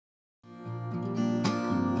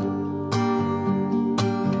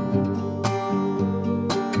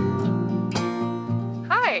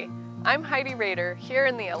I'm Heidi Rader, here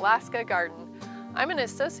in the Alaska Garden. I'm an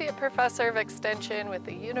associate professor of extension with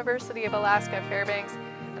the University of Alaska Fairbanks,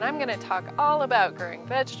 and I'm going to talk all about growing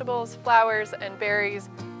vegetables, flowers, and berries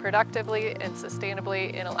productively and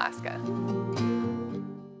sustainably in Alaska.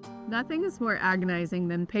 Nothing is more agonizing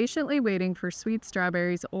than patiently waiting for sweet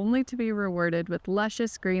strawberries only to be rewarded with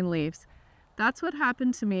luscious green leaves. That's what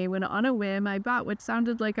happened to me when on a whim I bought what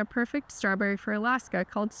sounded like a perfect strawberry for Alaska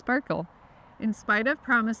called Sparkle. In spite of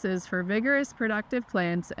promises for vigorous, productive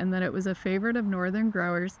plants and that it was a favorite of northern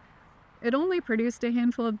growers, it only produced a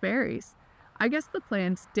handful of berries. I guess the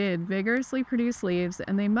plants did vigorously produce leaves,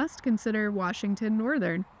 and they must consider Washington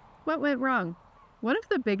northern. What went wrong? One of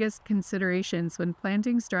the biggest considerations when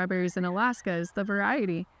planting strawberries in Alaska is the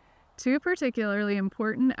variety. Two particularly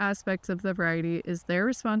important aspects of the variety is their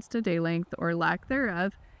response to day length or lack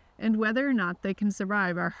thereof, and whether or not they can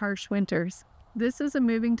survive our harsh winters. This is a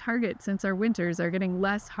moving target since our winters are getting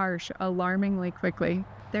less harsh alarmingly quickly.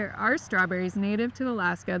 There are strawberries native to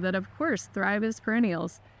Alaska that of course thrive as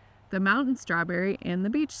perennials: the mountain strawberry and the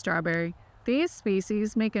beach strawberry. These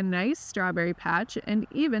species make a nice strawberry patch and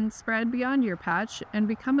even spread beyond your patch and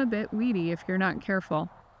become a bit weedy if you're not careful.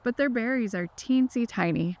 But their berries are teensy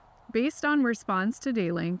tiny. Based on response to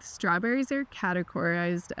day length, strawberries are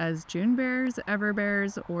categorized as June bearers, ever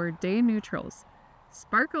bearers, or day neutrals.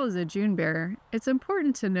 Sparkle is a June bearer. It's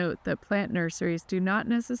important to note that plant nurseries do not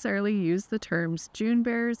necessarily use the terms June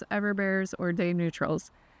bearers, ever bearers, or day neutrals.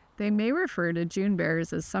 They may refer to June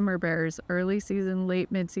bearers as summer bearers, early season, late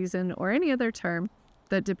mid-season, or any other term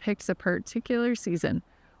that depicts a particular season,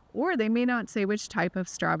 or they may not say which type of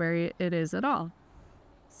strawberry it is at all.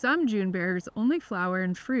 Some June bearers only flower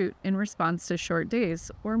and fruit in response to short days,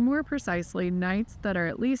 or more precisely, nights that are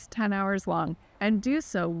at least 10 hours long, and do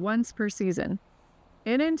so once per season.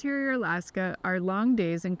 In interior Alaska, our long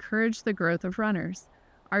days encourage the growth of runners.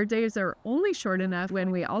 Our days are only short enough when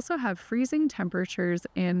we also have freezing temperatures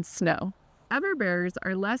and snow. Everbearers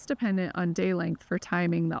are less dependent on day length for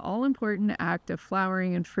timing the all-important act of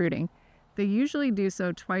flowering and fruiting. They usually do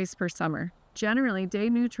so twice per summer. Generally,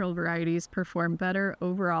 day-neutral varieties perform better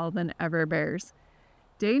overall than everbearers.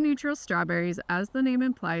 Day-neutral strawberries, as the name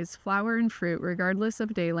implies, flower and fruit regardless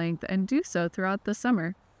of day length and do so throughout the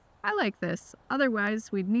summer. I like this.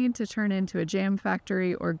 Otherwise, we'd need to turn into a jam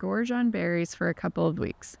factory or gorge on berries for a couple of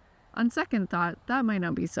weeks. On second thought, that might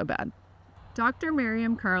not be so bad. Dr.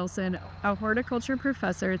 Miriam Carlson, a horticulture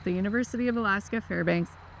professor at the University of Alaska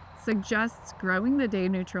Fairbanks, suggests growing the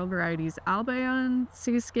day-neutral varieties Albion,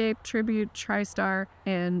 Seascape, Tribute, TriStar,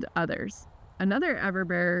 and others. Another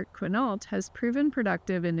everbearer, Quinault, has proven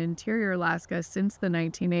productive in interior Alaska since the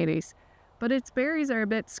 1980s, but its berries are a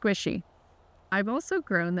bit squishy. I've also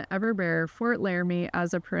grown the everbearer Fort Laramie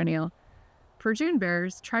as a perennial. For June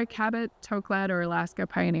bearers, try Cabot, Toklat, or Alaska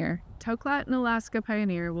Pioneer. Toklat and Alaska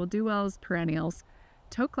Pioneer will do well as perennials.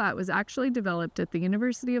 Toklat was actually developed at the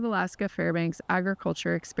University of Alaska Fairbanks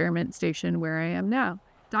Agriculture Experiment Station where I am now.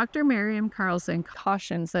 Dr. Miriam Carlson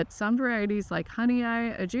cautions that some varieties like Honey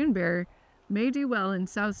Eye, a June bearer, may do well in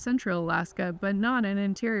south central Alaska, but not in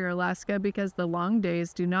interior Alaska because the long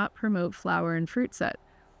days do not promote flower and fruit set.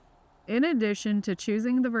 In addition to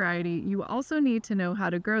choosing the variety, you also need to know how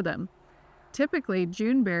to grow them. Typically,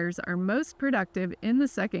 June bearers are most productive in the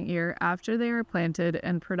second year after they are planted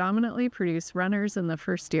and predominantly produce runners in the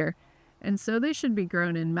first year, and so they should be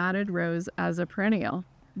grown in matted rows as a perennial.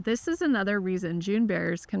 This is another reason June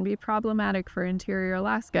bearers can be problematic for interior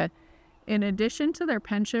Alaska. In addition to their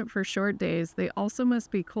penchant for short days, they also must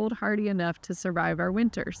be cold hardy enough to survive our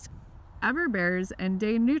winters. Everbearers and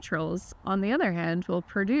day neutrals, on the other hand, will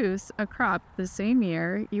produce a crop the same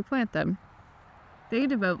year you plant them. They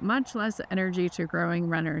devote much less energy to growing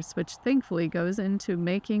runners, which thankfully goes into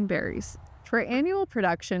making berries. For annual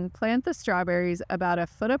production, plant the strawberries about a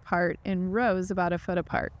foot apart in rows about a foot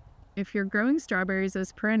apart. If you're growing strawberries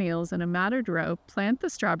as perennials in a matted row, plant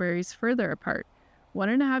the strawberries further apart,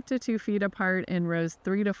 1.5 to 2 feet apart in rows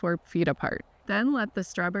 3 to 4 feet apart. Then let the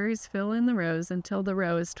strawberries fill in the rows until the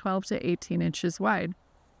row is 12 to 18 inches wide.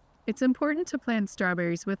 It's important to plant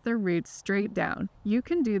strawberries with their roots straight down. You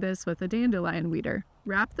can do this with a dandelion weeder.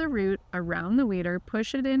 Wrap the root around the weeder,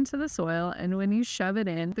 push it into the soil, and when you shove it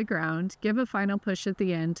in the ground, give a final push at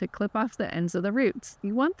the end to clip off the ends of the roots.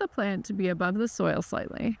 You want the plant to be above the soil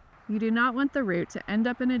slightly. You do not want the root to end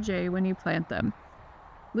up in a J when you plant them.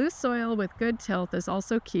 Loose soil with good tilth is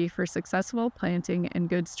also key for successful planting and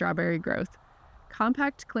good strawberry growth.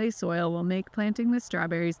 Compact clay soil will make planting the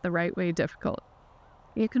strawberries the right way difficult.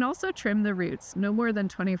 You can also trim the roots, no more than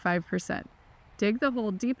 25%. Dig the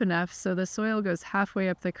hole deep enough so the soil goes halfway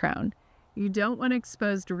up the crown. You don't want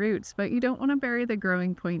exposed roots, but you don't want to bury the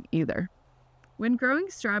growing point either. When growing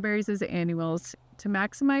strawberries as annuals, to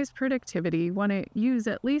maximize productivity, you want to use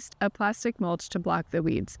at least a plastic mulch to block the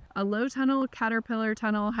weeds. A low tunnel, caterpillar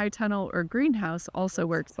tunnel, high tunnel, or greenhouse also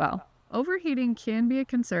works well. Overheating can be a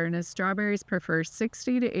concern as strawberries prefer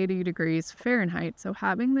 60 to 80 degrees Fahrenheit, so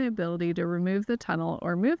having the ability to remove the tunnel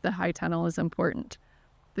or move the high tunnel is important.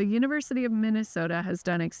 The University of Minnesota has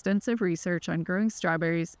done extensive research on growing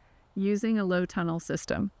strawberries using a low tunnel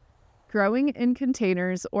system. Growing in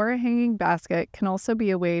containers or a hanging basket can also be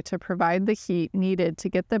a way to provide the heat needed to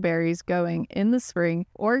get the berries going in the spring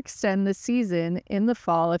or extend the season in the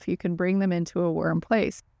fall if you can bring them into a warm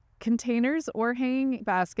place. Containers or hanging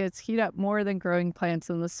baskets heat up more than growing plants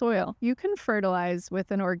in the soil. You can fertilize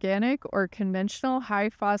with an organic or conventional high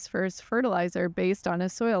phosphorus fertilizer based on a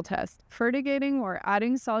soil test. Fertigating or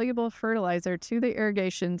adding soluble fertilizer to the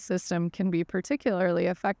irrigation system can be particularly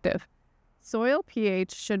effective. Soil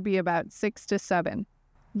pH should be about 6 to 7.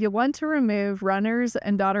 You'll want to remove runners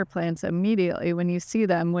and daughter plants immediately when you see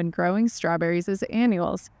them when growing strawberries as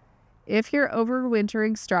annuals. If you're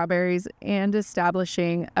overwintering strawberries and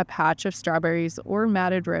establishing a patch of strawberries or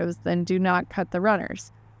matted rows, then do not cut the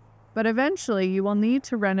runners. But eventually you will need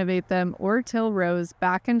to renovate them or till rows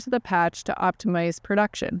back into the patch to optimize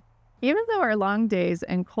production. Even though our long days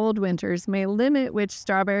and cold winters may limit which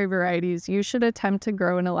strawberry varieties you should attempt to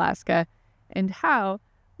grow in Alaska and how,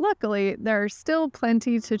 luckily there are still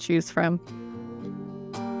plenty to choose from.